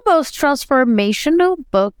 what's the most transformational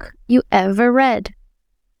book you ever read?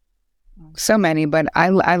 So many, but I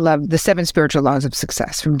love The 7 Spiritual Laws of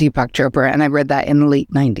Success from Deepak Chopra, and I read that in the late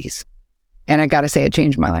 90s. And I got to say, it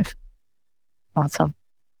changed my life. Awesome.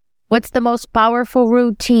 What's the most powerful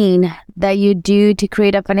routine that you do to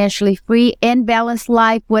create a financially free and balanced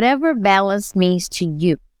life, whatever balance means to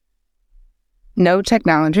you? No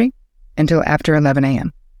technology until after 11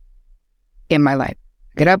 a.m. in my life.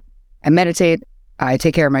 I get up, I meditate, I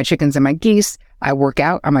take care of my chickens and my geese, I work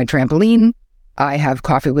out on my trampoline, I have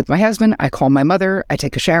coffee with my husband, I call my mother, I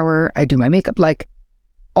take a shower, I do my makeup. Like,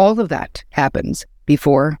 all of that happens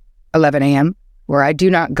before 11 a.m., where I do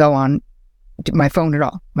not go on my phone at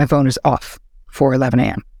all. My phone is off for 11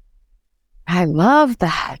 a.m. I love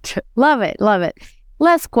that. Love it. Love it.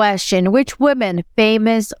 Last question. Which women,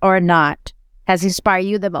 famous or not, has inspired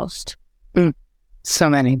you the most? So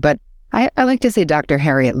many. But I like to say Dr.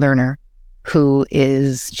 Harriet Lerner,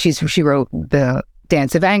 she wrote The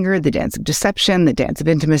Dance of Anger, The Dance of Deception, The Dance of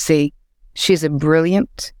Intimacy. She's a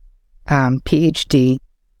brilliant PhD,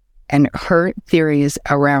 and her theories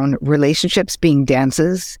around relationships being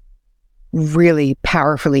dances really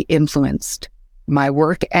powerfully influenced my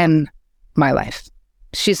work and my life.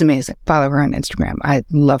 She's amazing. Follow her on Instagram. I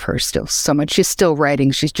love her still so much. She's still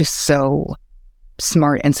writing. She's just so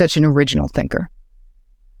smart and such an original thinker.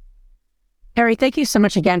 Terry, thank you so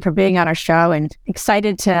much again for being on our show, and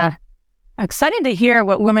excited to hear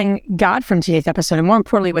what women got from today's episode, and more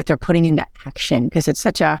importantly, what they're putting into action, because it's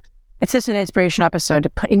such an inspirational episode to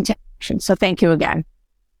put into action. So thank you again.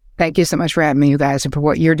 Thank you so much for having me, you guys, and for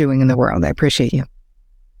what you're doing in the world. I appreciate you.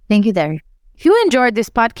 Thank you, Terry. If you enjoyed this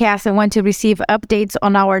podcast and want to receive updates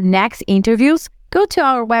on our next interviews, go to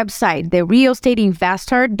our website,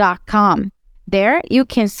 therealestateinvestor.com. There, you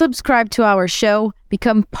can subscribe to our show,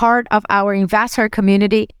 become part of our investor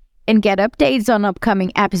community, and get updates on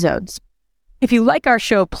upcoming episodes. If you like our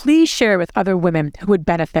show, please share it with other women who would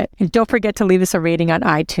benefit. And don't forget to leave us a rating on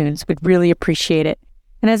iTunes. We'd really appreciate it.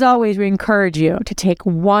 And as always, we encourage you to take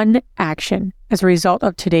one action as a result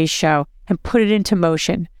of today's show and put it into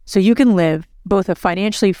motion so you can live both a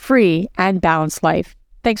financially free and balanced life.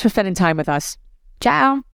 Thanks for spending time with us. Ciao.